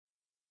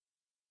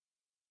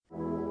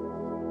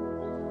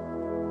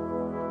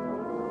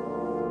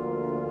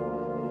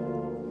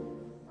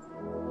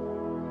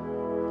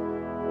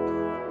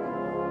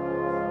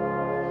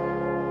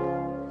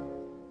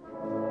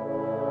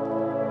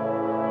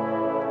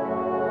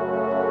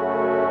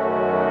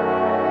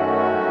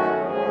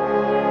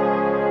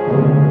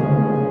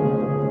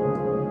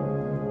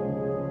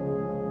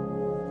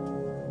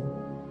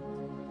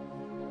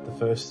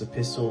First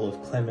Epistle of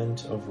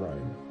Clement of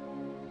Rome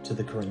to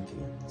the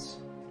Corinthians.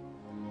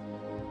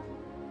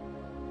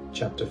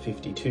 Chapter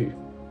 52.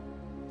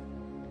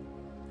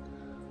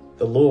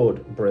 The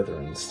Lord,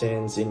 brethren,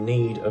 stands in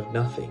need of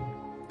nothing,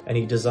 and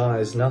he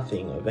desires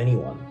nothing of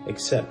anyone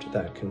except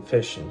that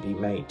confession be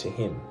made to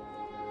him.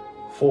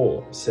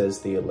 For,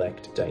 says the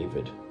elect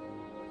David,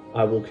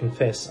 I will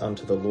confess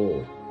unto the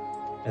Lord,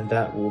 and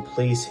that will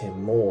please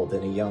him more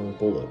than a young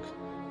bullock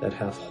that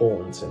hath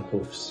horns and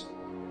hoofs.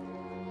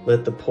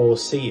 Let the poor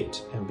see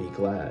it and be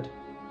glad.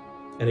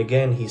 And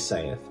again he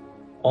saith,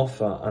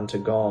 Offer unto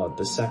God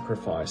the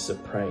sacrifice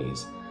of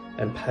praise,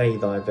 and pay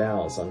thy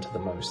vows unto the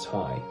Most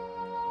High,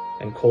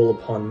 and call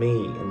upon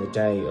me in the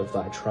day of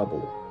thy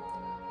trouble.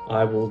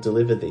 I will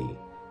deliver thee,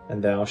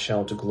 and thou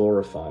shalt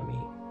glorify me.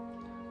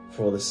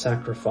 For the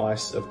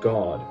sacrifice of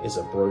God is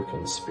a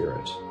broken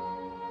spirit,